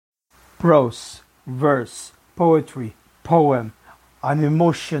Prose, verse, poetry, poem, an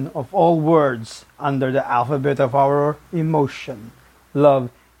emotion of all words under the alphabet of our emotion.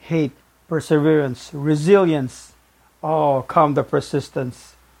 Love, hate, perseverance, resilience. Oh, come the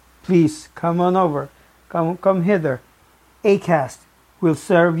persistence. Please come on over. Come hither. Acast will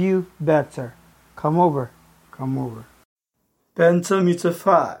serve you better. Come over. Come over. Pentahmetah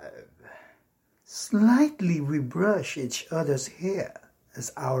 5. Slightly we brush each other's hair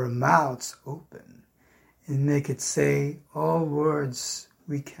as our mouths open and make it say all words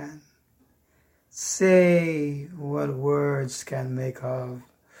we can. Say what words can make of,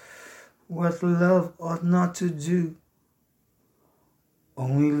 what love ought not to do.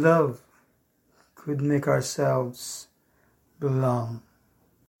 Only love could make ourselves belong.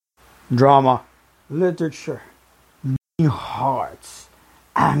 Drama, literature, beating hearts,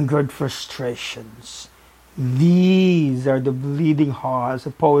 angered frustrations. These are the bleeding hearts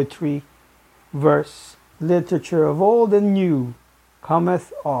of poetry, verse, literature of old and new.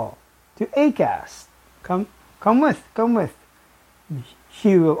 Cometh all to Acast. Come with.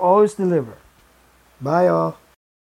 She will always deliver. Bye all.